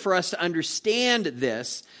crucial for us to understand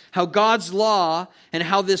this, how God's law and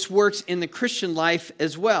how this works in the Christian life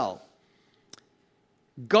as well.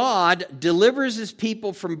 God delivers his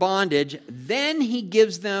people from bondage, then he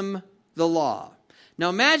gives them the law. Now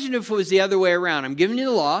imagine if it was the other way around. I'm giving you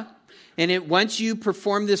the law, and once you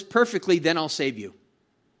perform this perfectly, then I'll save you.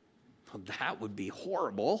 Well, that would be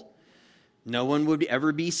horrible. No one would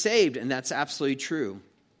ever be saved, and that's absolutely true.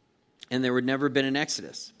 And there would never have been an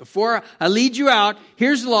Exodus. Before I lead you out,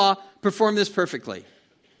 here's the law, perform this perfectly.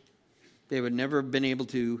 They would never have been able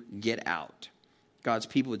to get out. God's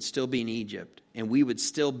people would still be in Egypt, and we would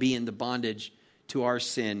still be in the bondage to our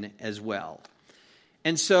sin as well.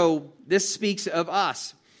 And so this speaks of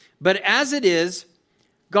us. But as it is,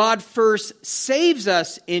 God first saves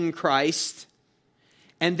us in Christ,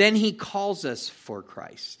 and then he calls us for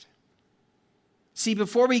Christ. See,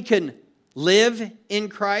 before we can live in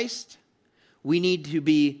Christ, we need to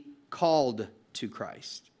be called to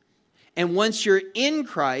Christ. And once you're in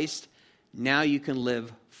Christ, now you can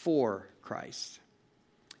live for Christ.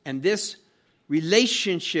 And this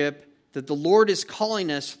relationship that the Lord is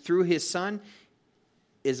calling us through his Son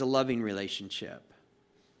is a loving relationship,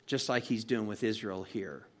 just like he's doing with Israel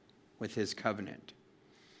here, with his covenant.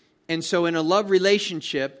 And so in a love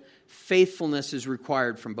relationship, faithfulness is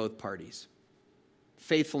required from both parties.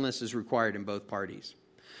 Faithfulness is required in both parties.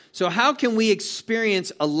 So how can we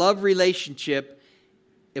experience a love relationship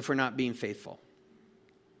if we're not being faithful?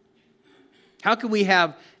 How can we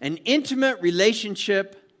have an intimate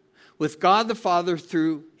relationship with God the Father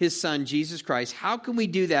through his Son, Jesus Christ? How can we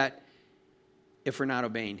do that if we're not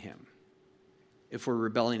obeying him? If we're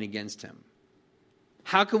rebelling against him?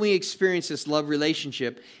 How can we experience this love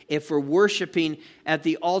relationship if we're worshiping at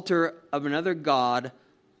the altar of another god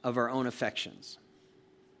of our own affections?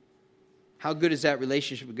 How good is that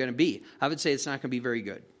relationship going to be? I would say it's not going to be very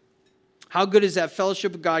good. How good is that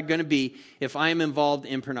fellowship with God going to be if I am involved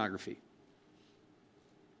in pornography?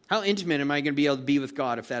 How intimate am I going to be able to be with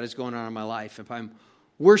God if that is going on in my life, if I'm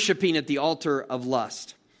worshiping at the altar of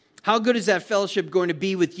lust? How good is that fellowship going to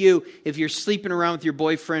be with you if you're sleeping around with your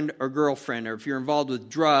boyfriend or girlfriend, or if you're involved with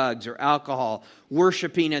drugs or alcohol,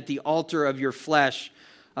 worshiping at the altar of your flesh,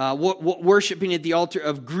 worshiping at the altar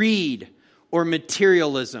of greed or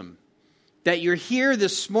materialism? That you're here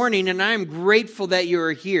this morning, and I'm grateful that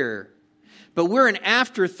you're here. But we're an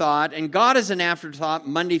afterthought, and God is an afterthought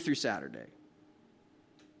Monday through Saturday.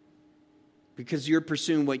 Because you're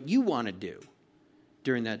pursuing what you want to do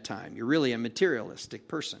during that time. You're really a materialistic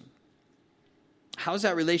person. How's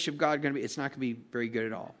that relationship with God going to be? It's not going to be very good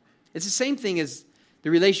at all. It's the same thing as the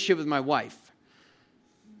relationship with my wife.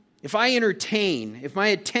 If I entertain, if my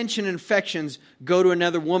attention and affections go to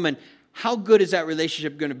another woman, how good is that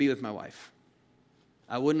relationship going to be with my wife?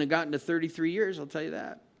 I wouldn't have gotten to 33 years, I'll tell you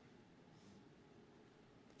that.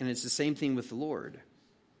 And it's the same thing with the Lord.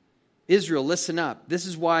 Israel, listen up. This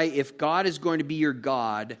is why if God is going to be your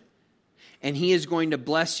God and He is going to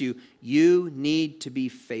bless you, you need to be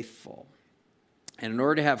faithful. And in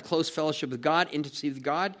order to have close fellowship with God, intimacy with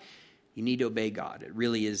God, you need to obey God. It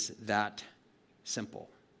really is that simple.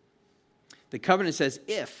 The covenant says,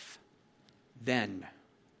 if, then.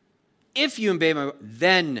 If you obey my word,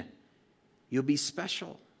 then you'll be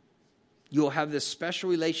special. You'll have this special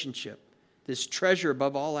relationship, this treasure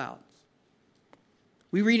above all else.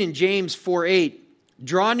 We read in James 4:8,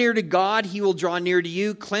 draw near to God, He will draw near to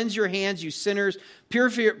you. Cleanse your hands, you sinners.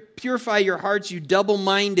 Purify your hearts, you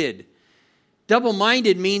double-minded.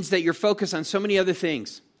 Double-minded means that you're focused on so many other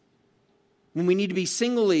things, when we need to be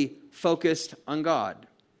singly focused on God.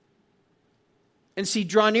 And see,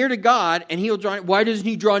 draw near to God, and He'll draw. Why doesn't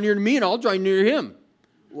He draw near to me, and I'll draw near to Him?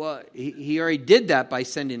 Well, He already did that by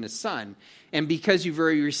sending His Son. And because you've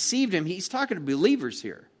already received Him, He's talking to believers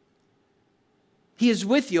here. He is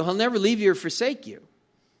with you. He'll never leave you or forsake you.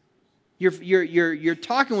 You're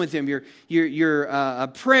talking with Him. You're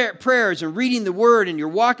prayers and reading the Word, and you're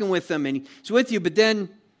walking with Him, and He's with you. But then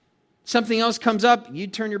something else comes up. You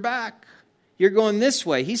turn your back. You're going this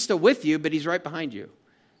way. He's still with you, but He's right behind you.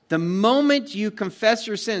 The moment you confess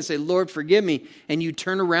your sin and say, Lord, forgive me, and you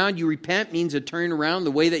turn around, you repent, means a turning around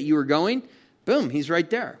the way that you were going, boom, He's right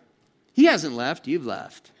there. He hasn't left. You've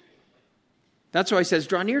left. That's why He says,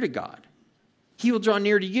 draw near to God. He will draw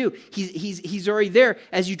near to you. He's already there.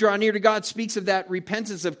 As you draw near to God, speaks of that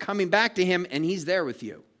repentance of coming back to Him, and He's there with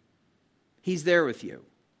you. He's there with you.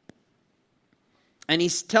 And He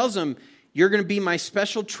tells them, you're going to be my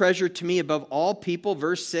special treasure to me above all people.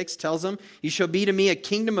 Verse 6 tells them, you shall be to me a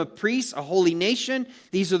kingdom of priests, a holy nation.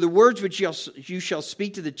 These are the words which you shall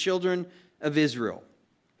speak to the children of Israel.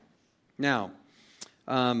 Now,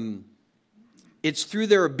 it's through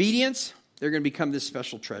their obedience, they're going to become this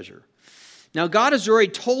special treasure. Now, God has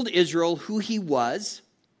already told Israel who He was.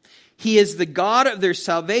 He is the God of their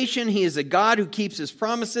salvation. He is a God who keeps His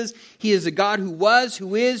promises. He is a God who was,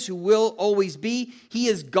 who is, who will always be. He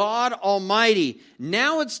is God Almighty.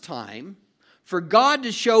 Now it's time for God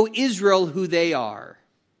to show Israel who they are.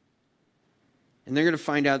 And they're going to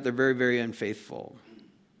find out they're very, very unfaithful.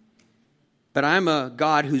 But I'm a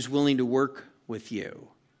God who's willing to work with you.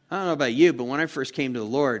 I don't know about you, but when I first came to the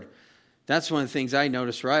Lord, that's one of the things I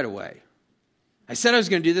noticed right away. I said I was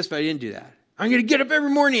going to do this, but I didn't do that. I'm going to get up every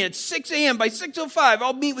morning at 6 a.m. By 6:05,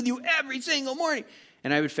 I'll meet with you every single morning.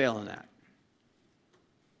 And I would fail in that.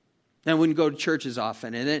 Then I wouldn't go to church as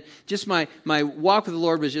often. And then just my walk with the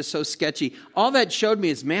Lord was just so sketchy. All that showed me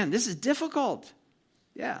is, man, this is difficult.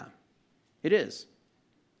 Yeah, it is.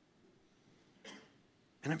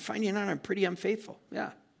 And I'm finding out I'm pretty unfaithful.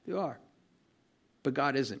 Yeah, you are. But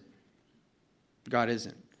God isn't. God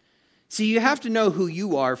isn't. See, you have to know who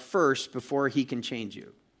you are first before He can change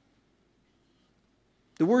you.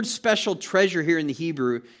 The word special treasure here in the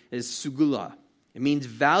Hebrew is sugula. It means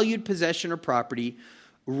valued possession or property,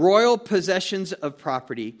 royal possessions of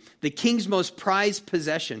property, the king's most prized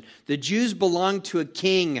possession. The Jews belonged to a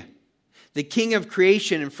king, the king of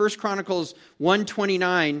creation. In 1 Chronicles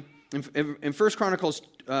 1:29, in 1 Chronicles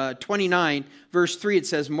 29, verse 3, it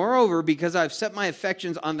says, moreover, because I have set my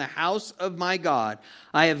affections on the house of my God,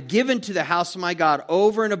 I have given to the house of my God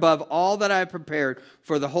over and above all that I have prepared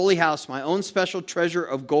for the holy house, my own special treasure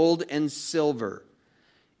of gold and silver.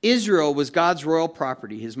 Israel was God's royal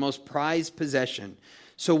property, His most prized possession.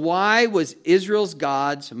 So why was Israel's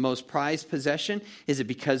God's most prized possession? Is it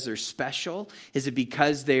because they're special? Is it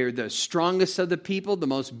because they're the strongest of the people, the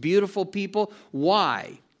most beautiful people?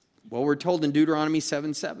 Why? Well, we're told in Deuteronomy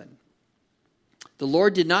 7:7. The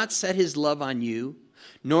Lord did not set His love on you,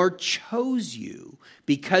 nor chose you,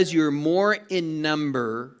 because you're more in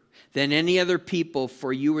number than any other people,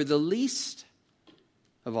 for you were the least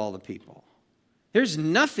of all the people. There's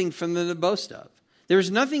nothing for them to boast of. There's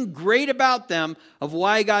nothing great about them of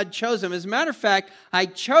why God chose them. As a matter of fact, I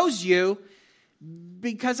chose you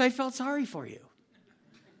because I felt sorry for you.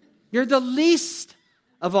 You're the least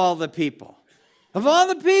of all the people. Of all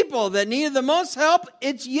the people that needed the most help,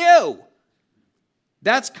 it's you.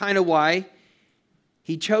 That's kind of why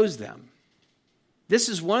he chose them. This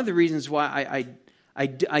is one of the reasons why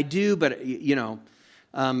I do, but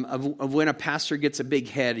of when a pastor gets a big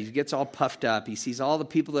head, he gets all puffed up. He sees all the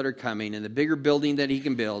people that are coming and the bigger building that he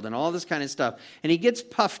can build and all this kind of stuff. And he gets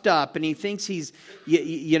puffed up and he thinks he's,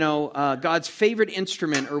 God's favorite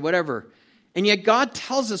instrument or whatever. And yet God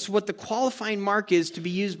tells us what the qualifying mark is to be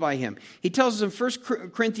used by him. He tells us in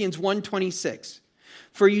 1 Corinthians 1:26,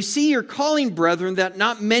 "For you see your calling, brethren, that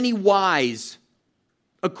not many wise,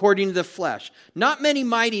 according to the flesh, not many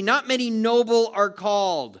mighty, not many noble are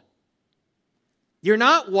called." You're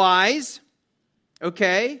not wise,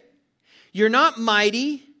 okay? You're not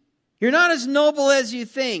mighty. You're not as noble as you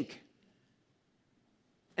think.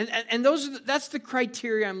 And that's the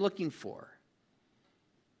criteria I'm looking for.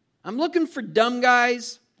 I'm looking for dumb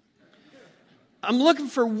guys. I'm looking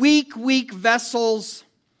for weak vessels.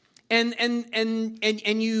 And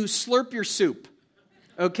you slurp your soup,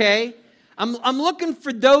 okay? I'm looking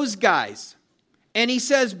for those guys. And he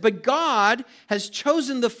says, but God has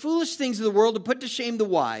chosen the foolish things of the world to put to shame the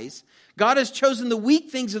wise. God has chosen the weak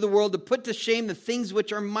things of the world to put to shame the things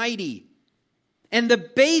which are mighty. And the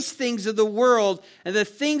base things of the world and the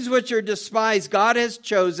things which are despised, God has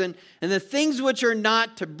chosen. And the things which are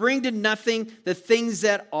not, to bring to nothing the things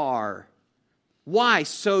that are. Why?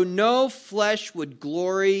 So no flesh would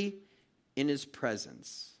glory in his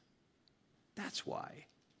presence. That's why.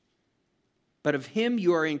 But of him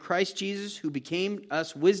you are in Christ Jesus, who became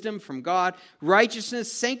us wisdom from God,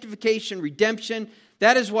 righteousness, sanctification, redemption.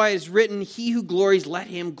 That is why it is written, he who glories, let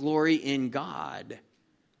him glory in God.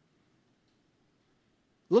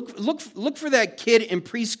 Look for that kid in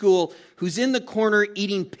preschool who's in the corner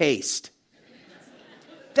eating paste.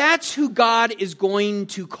 That's who God is going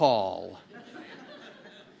to call.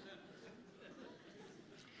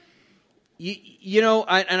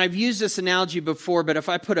 And I've used this analogy before, but if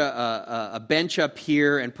I put a bench up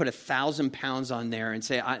here and put 1,000 pounds on there and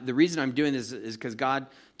say, the reason I'm doing this is because God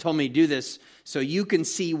told me to do this, so you can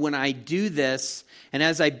see when I do this, and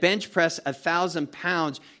as I bench press 1,000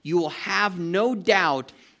 pounds, you will have no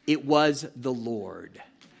doubt it was the Lord.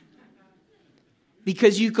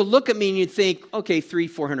 Because you could look at me and you'd think, okay,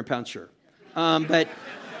 400 pounds, sure. But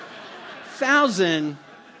 1,000,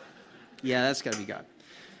 yeah, that's got to be God.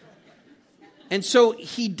 And so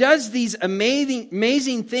he does these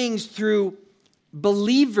amazing things through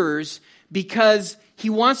believers because he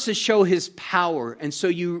wants to show his power. And so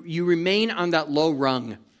you remain on that low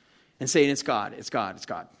rung and saying, it's God, it's God, it's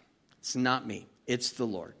God. It's not me, it's the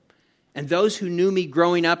Lord. And those who knew me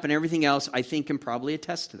growing up and everything else, I think can probably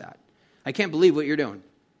attest to that. I can't believe what you're doing,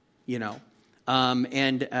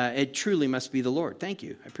 And it truly must be the Lord. Thank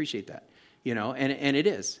you. I appreciate that. And it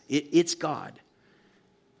is. It's God.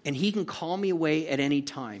 And he can call me away at any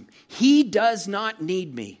time. He does not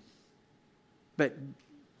need me.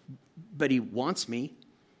 But he wants me.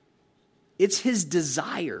 It's his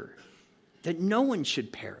desire that no one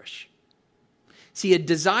should perish. See, a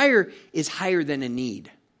desire is higher than a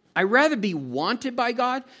need. I'd rather be wanted by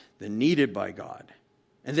God than needed by God.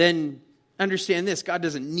 And then understand this, God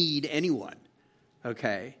doesn't need anyone.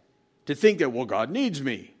 Okay? To think that, well, God needs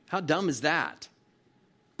me. How dumb is that?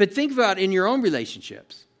 But think about in your own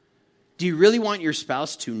relationships. Do you really want your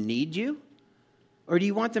spouse to need you? Or do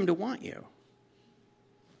you want them to want you?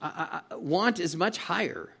 Want is much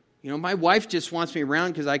higher. My wife just wants me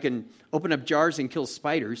around because I can open up jars and kill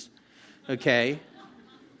spiders. Okay?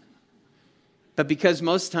 But because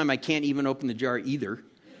most of the time I can't even open the jar either.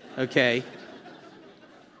 Okay?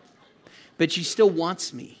 But she still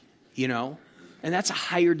wants me, And that's a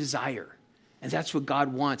higher desire. And that's what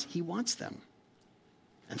God wants. He wants them.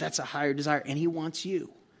 And that's a higher desire. And he wants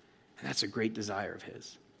you. And that's a great desire of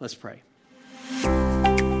his. Let's pray.